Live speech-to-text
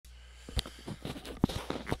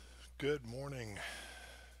Good morning,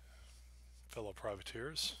 fellow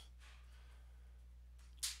privateers.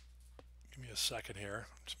 Give me a second here.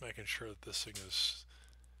 I'm just making sure that this thing is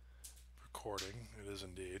recording. It is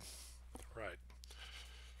indeed. Right.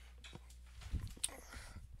 I'm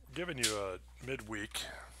giving you a midweek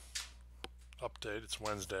update. It's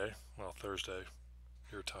Wednesday, well, Thursday,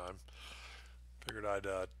 your time. Figured I'd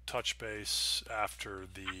touch base after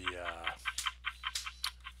the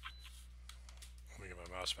let me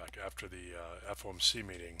get my mouse back, after the FOMC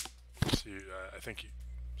meeting. See, I think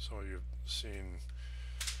some of you have seen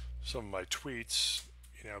some of my tweets.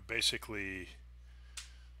 You know, basically,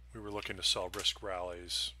 we were looking to sell risk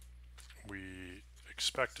rallies. We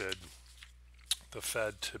expected the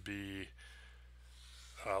Fed to be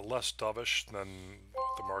less dovish than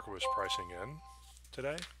the market was pricing in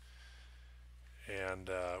today,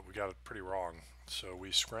 and we got it pretty wrong. So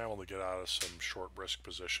we scrambled to get out of some short risk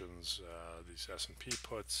positions, these S&P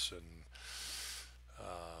puts and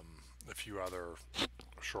a few other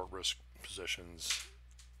short risk positions.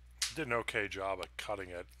 Did an okay job at cutting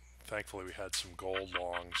it. Thankfully we had some gold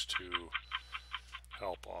longs to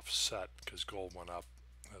help offset, because gold went up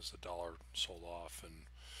as the dollar sold off, and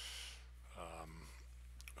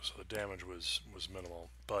so the damage was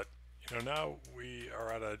minimal. But you know, now we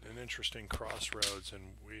are at an interesting crossroads,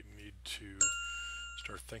 and we need to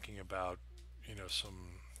start thinking about, you know,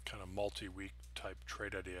 some kind of multi-week type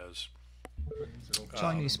trade ideas.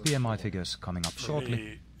 Chinese PMI figures coming up shortly.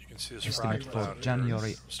 Me, you can see this Estimate for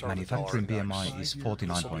January manufacturing PMI is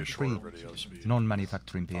 49.3,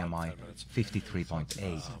 non-manufacturing PMI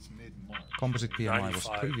 53.8. Composite PMI was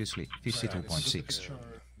previously 52.6.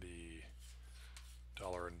 The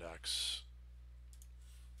dollar index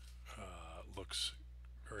looks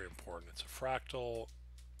very important. It's a fractal.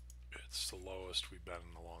 It's the lowest we've been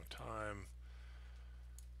in a long time.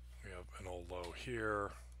 We have an old low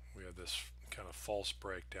here. We have this kind of false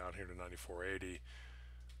break down here to 94.80.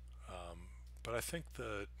 But I think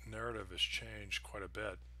the narrative has changed quite a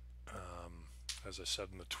bit. As I said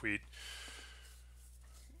in the tweet,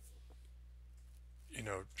 you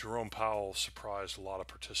know, Jerome Powell surprised a lot of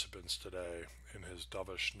participants today in his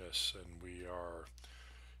dovishness, and we are,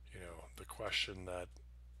 you know, the question that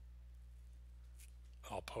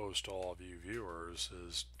I'll pose to all of you viewers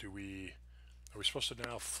is, are we supposed to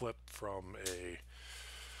now flip from a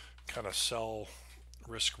kind of sell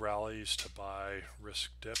risk rallies to buy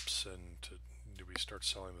risk dips, and do we start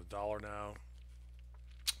selling the dollar now?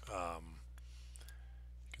 You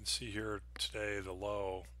can see here today the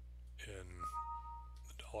low in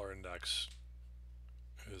the dollar index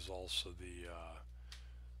is also the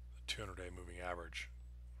 200-day moving average.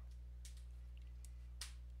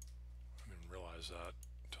 I didn't realize that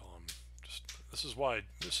until I'm just. This is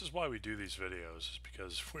why we do these videos, is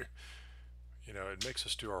because we, you know, it makes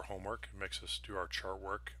us do our homework. It makes us do our chart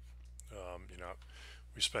work. You know,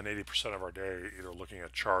 we spend 80% of our day either looking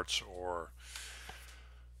at charts or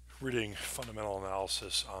reading fundamental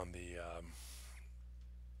analysis on the,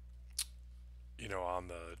 you know, on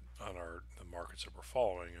the markets that we're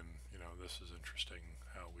following. And you know, this is interesting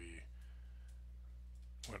how we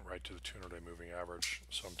went right to the 200-day moving average.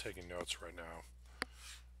 So I'm taking notes right now.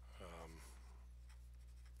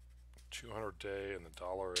 200-day and the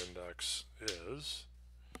dollar index is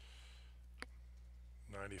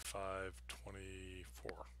 95.24.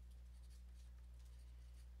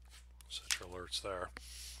 Set your alerts there.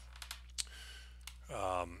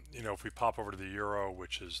 You know, if we pop over to the euro,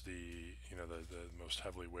 which is the, you know, the most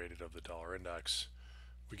heavily weighted of the dollar index,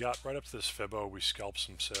 we got right up to this Fibo. We scalped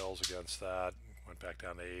some sales against that, went back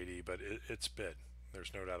down to 80, but it's bid.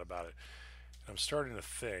 There's no doubt about it. And I'm starting to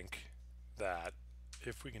think that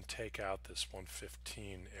if we can take out this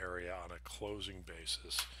 115 area on a closing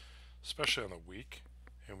basis, especially on the week,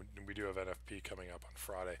 and we do have NFP coming up on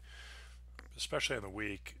Friday, especially on the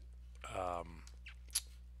week,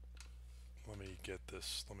 let me get to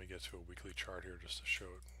a weekly chart here just to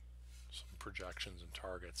show some projections and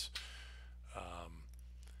targets.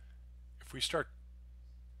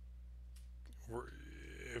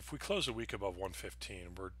 If we close a week above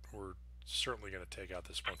 115, we're certainly going to take out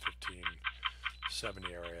this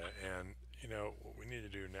 115.70 area, and you know what we need to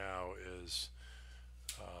do now is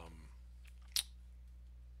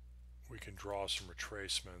we can draw some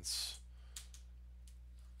retracements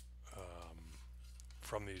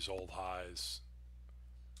from these old highs.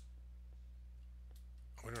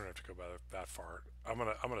 We don't have to go back that far. I'm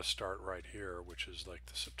gonna start right here, which is like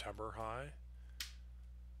the September high,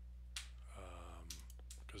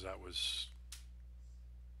 because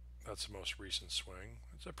that's the most recent swing.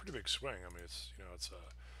 It's a pretty big swing. I mean, it's, you know, it's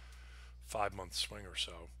a 5-month swing or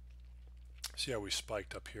so. See how we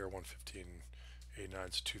spiked up here, 115.89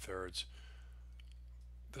 is 2/3.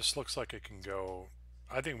 This looks like it can go.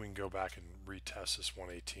 I think we can go back and retest this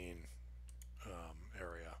 118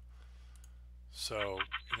 area. So,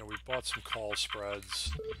 we bought some call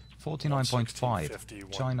spreads.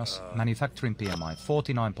 49.5. China's manufacturing PMI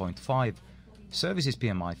 49.5. Services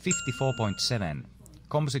PMI 54.7.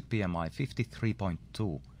 Composite PMI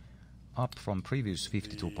 53.2. Up from previous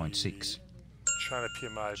 52.6. China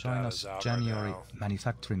PMI China's data is out January right now.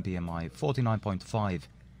 manufacturing PMI 49.5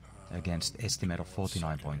 against estimate of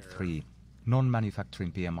 49.3.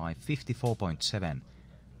 Non-manufacturing PMI 54.7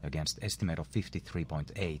 against estimate of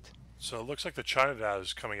 53.8. So it looks like the China data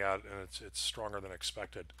is coming out, and it's stronger than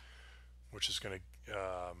expected, which is going to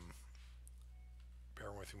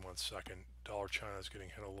bear with me 1 second. Dollar China is getting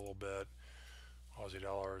hit a little bit. Aussie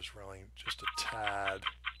dollar is rallying just a tad.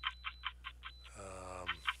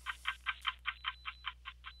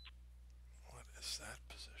 What is that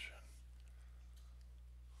position?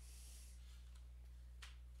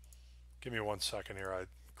 Give me 1 second here. I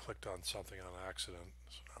clicked on something on accident,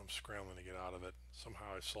 so now I'm scrambling to get out of it.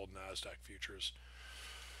 Somehow I sold NASDAQ futures.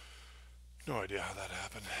 No idea how that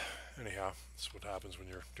happened. Anyhow, that's what happens when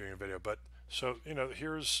you're doing a video. But so,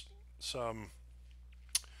 here's some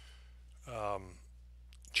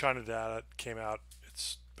China data came out.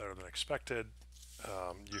 It's better than expected.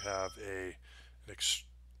 You have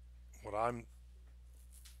what I'm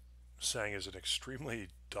saying is an extremely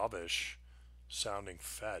dovish sounding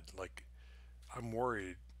Fed. Like, I'm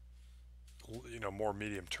worried, more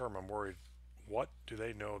medium term, I'm worried, what do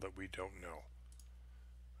they know that we don't know?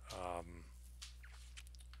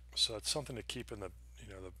 So it's something to keep in the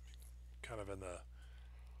kind of in the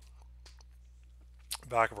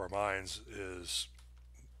back of our minds, is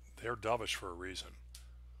they're dovish for a reason.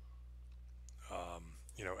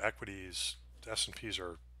 Equities, S&Ps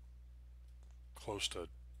are close to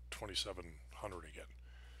 2,700 again.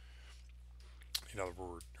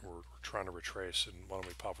 We're trying to retrace, and why don't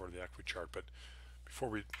we pop over to the equity chart? But before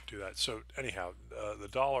we do that, so anyhow, the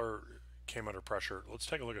dollar came under pressure. Let's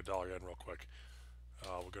take a look at dollar yen real quick.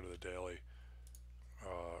 We'll go to the daily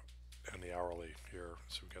and the hourly here.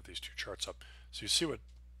 So we've got these two charts up. So you see what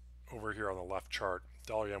over here on the left chart,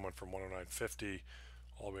 dollar yen went from 109.50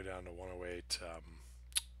 all the way down to 108,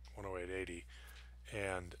 108.80,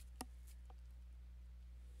 and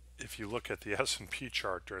if you look at the S&P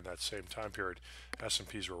chart during that same time period,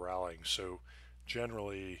 S&Ps were rallying. So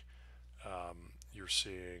generally,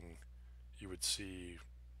 you would see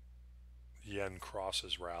yen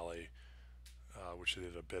crosses rally, which they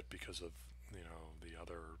did a bit because of the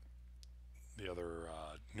other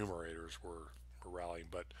numerators were rallying,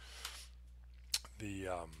 but the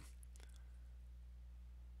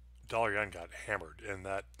dollar yen got hammered, and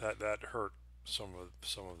that hurt some of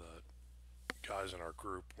the guys in our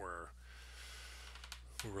group, where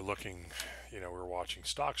we were looking, we were watching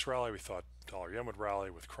stocks rally. We thought dollar yen would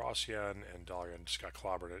rally with cross yen, and dollar yen just got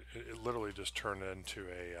clobbered. It literally just turned into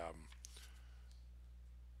a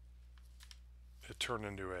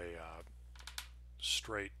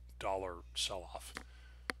straight dollar sell-off.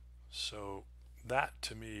 So that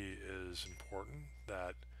to me is important,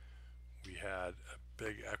 that we had a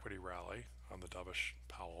big equity rally on the dovish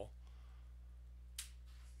Powell,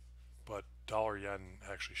 but dollar yen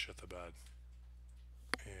actually shit the bed,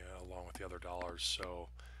 along with the other dollars. So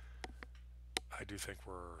I do think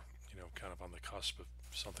we're kind of on the cusp of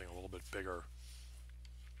something a little bit bigger.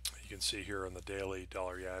 You can see here in the daily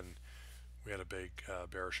dollar yen, we had a big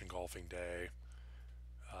bearish engulfing day.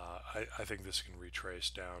 I think this can retrace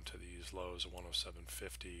down to these lows of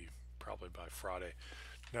 107.50 probably by Friday.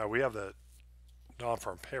 Now we have the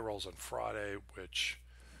non-farm payrolls on Friday, which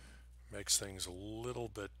makes things a little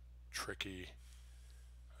bit tricky,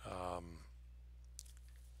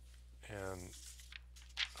 and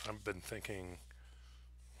I've been thinking,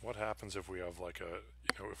 what happens if we have like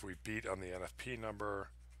if we beat on the NFP number,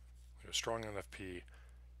 a strong NFP,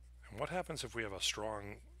 and what happens if we have a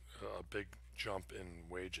big jump in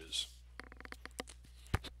wages?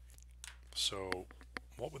 So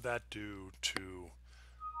what would that do to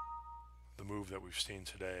the move that we've seen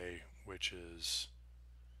today, which is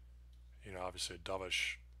obviously a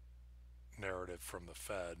dovish narrative from the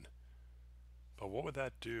Fed, but what would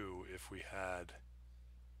that do if we had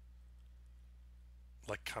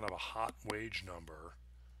like kind of a hot wage number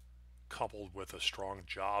coupled with a strong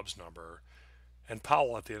jobs number? And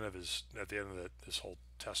Powell at the end of this whole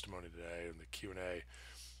testimony today in the Q&A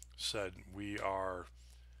said, we are,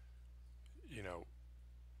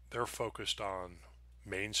 they're focused on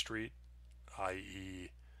Main Street, i.e.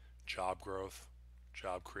 job growth,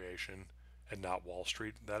 job creation, and not Wall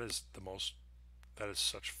Street, that is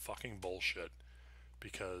such fucking bullshit.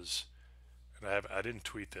 Because, and I didn't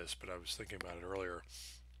tweet this, but I was thinking about it earlier.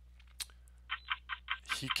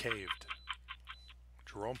 He caved.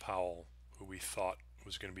 Jerome Powell, who we thought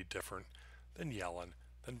was going to be different than Yellen,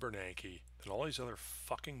 than Bernanke, than all these other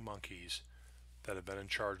fucking monkeys that have been in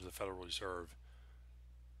charge of the Federal Reserve,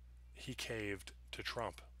 he caved to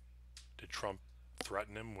Trump. Did Trump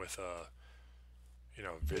threaten him with a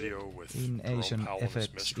video with in Jerome Asian Powell and his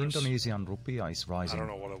FX, mistress? Indonesian rupiah is rising. I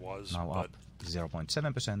don't know what it was, now but up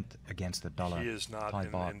 0.7% against the dollar. he is not Thai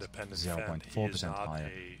an baht independent Fed. He is 0.4% not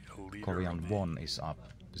higher. a leader Korean of the won is up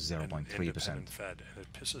independent 0.3%. Fed, and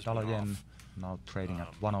it pisses Dollar me yen off. now trading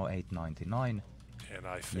at 108.99. And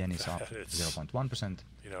I think Yen is up that it's 0.1%.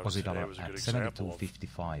 Aussie today dollar was a at good example of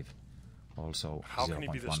 72.55, also how can he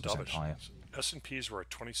be this 0.1% dovish. higher. S&Ps were at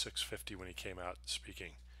 2650 when he came out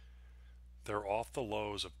speaking. They're off the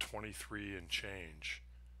lows of 23 and change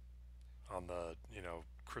on the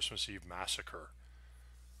Christmas Eve massacre.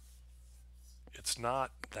 It's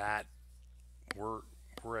not that we're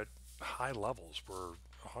at high levels. We're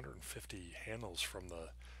 150 handles from the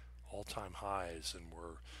all-time highs, and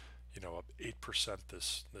we're up 8%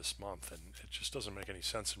 this month, and it just doesn't make any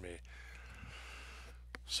sense to me.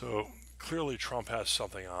 So clearly Trump has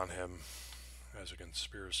something on him as a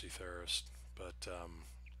conspiracy theorist, but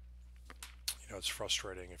it's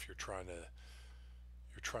frustrating if you're trying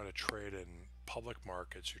to trade in public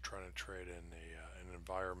markets. You're trying to trade in an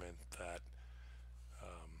environment that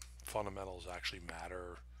fundamentals actually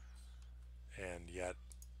matter, and yet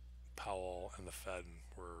Powell and the Fed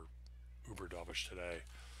were uber dovish today.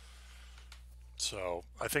 So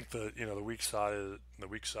I think the weak side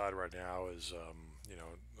right now is a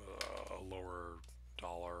lower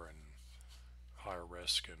dollar and higher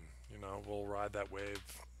risk, and we'll ride that wave.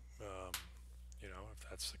 If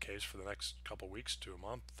that's the case for the next couple weeks to a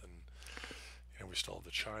month, and we still have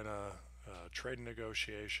the China trade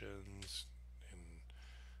negotiations, and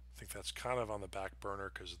I think that's kind of on the back burner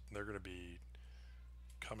because they're going to be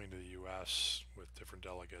coming to the U.S. with different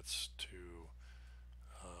delegates to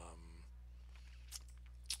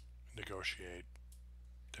negotiate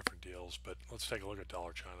different deals. But let's take a look at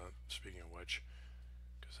dollar China, speaking of which,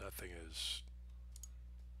 because that thing is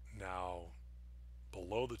now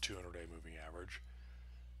below the 200-day moving average,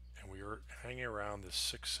 and we are hanging around this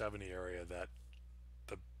 670 area that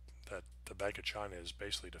the Bank of China has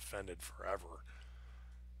basically defended forever.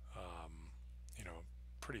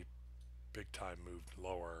 Pretty big time moved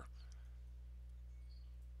lower.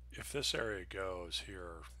 If this area goes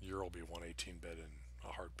here, Euro will be 118 bid in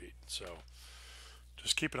a heartbeat. So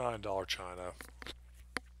just keep an eye on dollar China.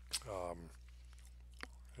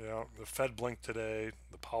 The Fed blinked today.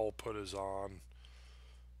 The Powell put is on.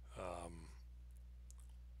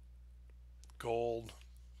 Gold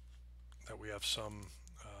that we have some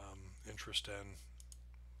interest in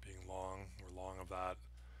being long. We're long of that.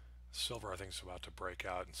 Silver, I think, is about to break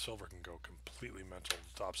out, and silver can go completely mental to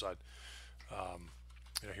the top side.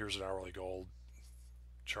 Here's an hourly gold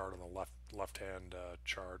chart on the left-hand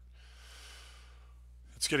chart.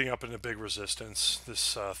 It's getting up into big resistance.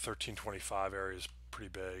 This 1325 area is pretty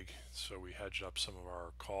big, so we hedged up some of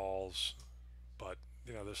our calls, but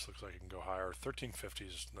this looks like it can go higher. 1350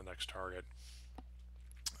 is the next target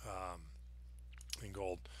in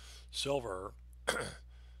gold. Silver a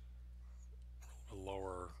little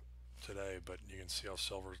lower today, but you can see how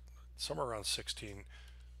silver somewhere around $16.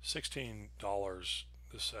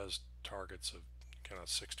 This has targets of kind of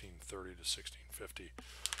 1630 to 1650.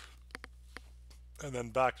 And then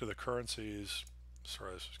back to the currencies.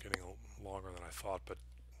 Sorry, this is getting longer than I thought, but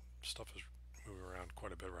stuff is moving around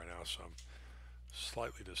quite a bit right now, so I'm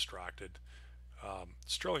slightly distracted.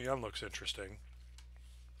 Sterling yen looks interesting.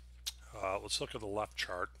 Let's look at the left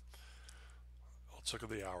chart. Let's look at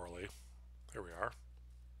the hourly. There we are.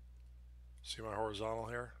 See my horizontal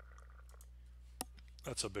here?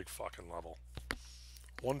 That's a big fucking level.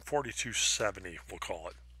 142.70, we'll call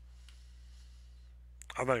it.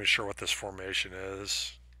 I'm not even sure what this formation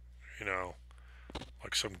is.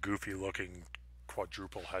 Like some goofy looking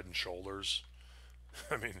quadruple head and shoulders.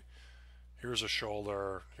 I mean, here's a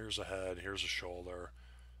shoulder, here's a head, here's a shoulder.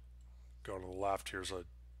 Go to the left, here's a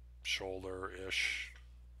shoulder-ish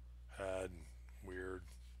head, weird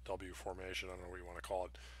W formation, I don't know what you want to call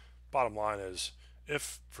it. Bottom line is,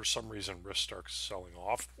 if for some reason risk starts selling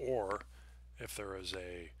off, or if there is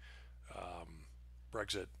a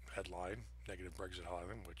Brexit headline, negative Brexit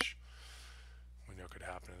headline, which we know could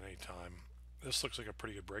happen at any time, this looks like a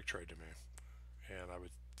pretty good break trade to me. And I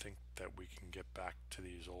would think that we can get back to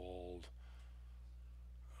these old,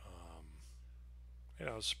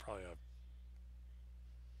 this is probably a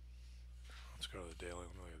go to the daily.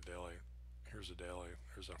 Let me look at the daily. Here's the daily.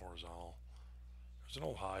 Here's that horizontal. There's an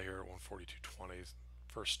old high here at 142.20.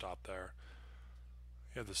 First stop there.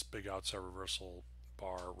 You have this big outside reversal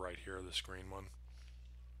bar right here, this green one.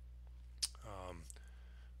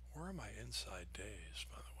 Where are my inside days,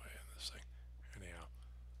 by the way, in this thing? Anyhow,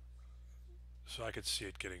 so I could see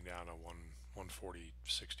it getting down to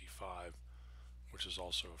 140.65, which is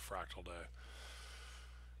also a fractal day.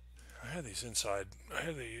 I had these inside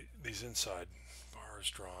bars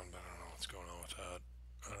drawn, but I don't know what's going on with that.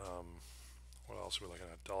 What else are we looking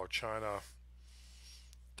at? Dollar China.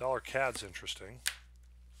 Dollar CAD's interesting.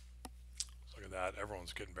 Let's look at that.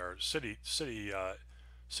 Everyone's getting bearish. City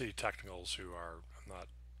technicals, who are I'm not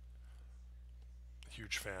a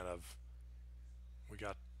huge fan of. We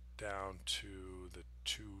got down to the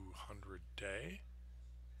 200 day,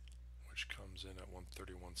 which comes in at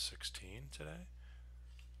 131.16 today.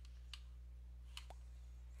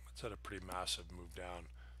 That's had a pretty massive move down.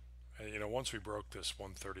 And, you know, once we broke this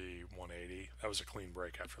 130.180, that was a clean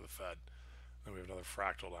break after the Fed. Then we have another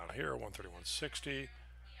fractal down here, 131.60.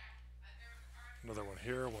 Another one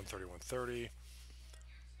here, 131.30.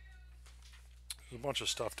 There's a bunch of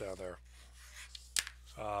stuff down there.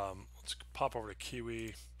 Let's pop over to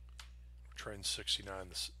Kiwi. We're trading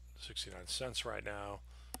 69 cents right now.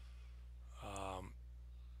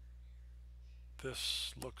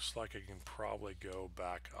 This looks like it can probably go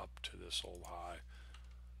back up to this old high.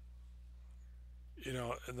 You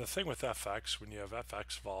know, and the thing with FX, when you have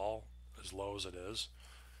FX vol as low as it is,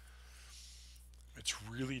 it's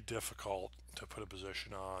really difficult to put a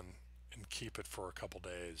position on and keep it for a couple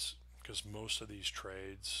days, because most of these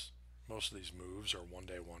trades, most of these moves are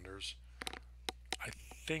one-day wonders. I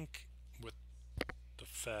think with the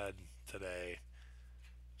Fed today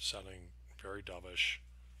sounding very dovish,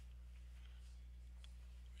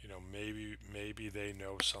 you know, maybe they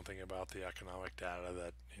know something about the economic data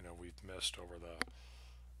that, you know, we've missed over the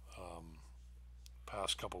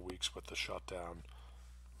past couple weeks with the shutdown.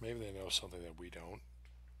 Maybe they know something that we don't,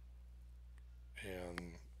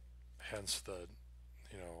 and hence the,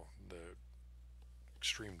 you know, the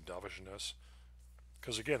extreme dovishness.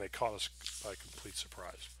 Because again, it caught us by complete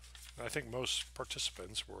surprise. And I think most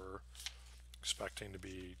participants were expecting to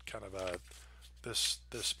be kind of a this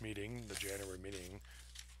meeting, the January meeting.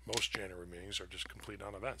 Most January meetings are just complete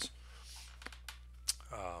non-events.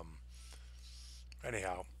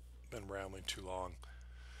 Anyhow, been rambling too long.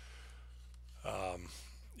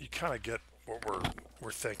 You kind of get what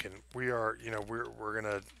we're thinking. We are, you know, we're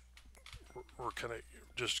gonna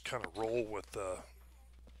just kind of roll with the,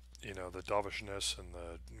 you know, the dovishness and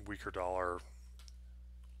the weaker dollar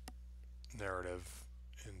narrative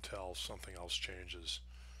until something else changes.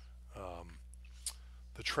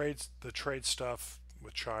 The trade stuff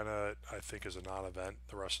with China, I think, is a non-event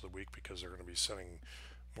the rest of the week, because they're going to be sending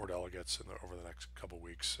more delegates over the next couple of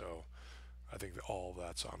weeks. So I think that all of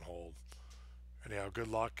that's on hold. Anyhow, good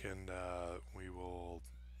luck, and you'll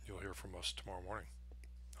hear from us tomorrow morning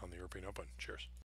on the European Open. Cheers.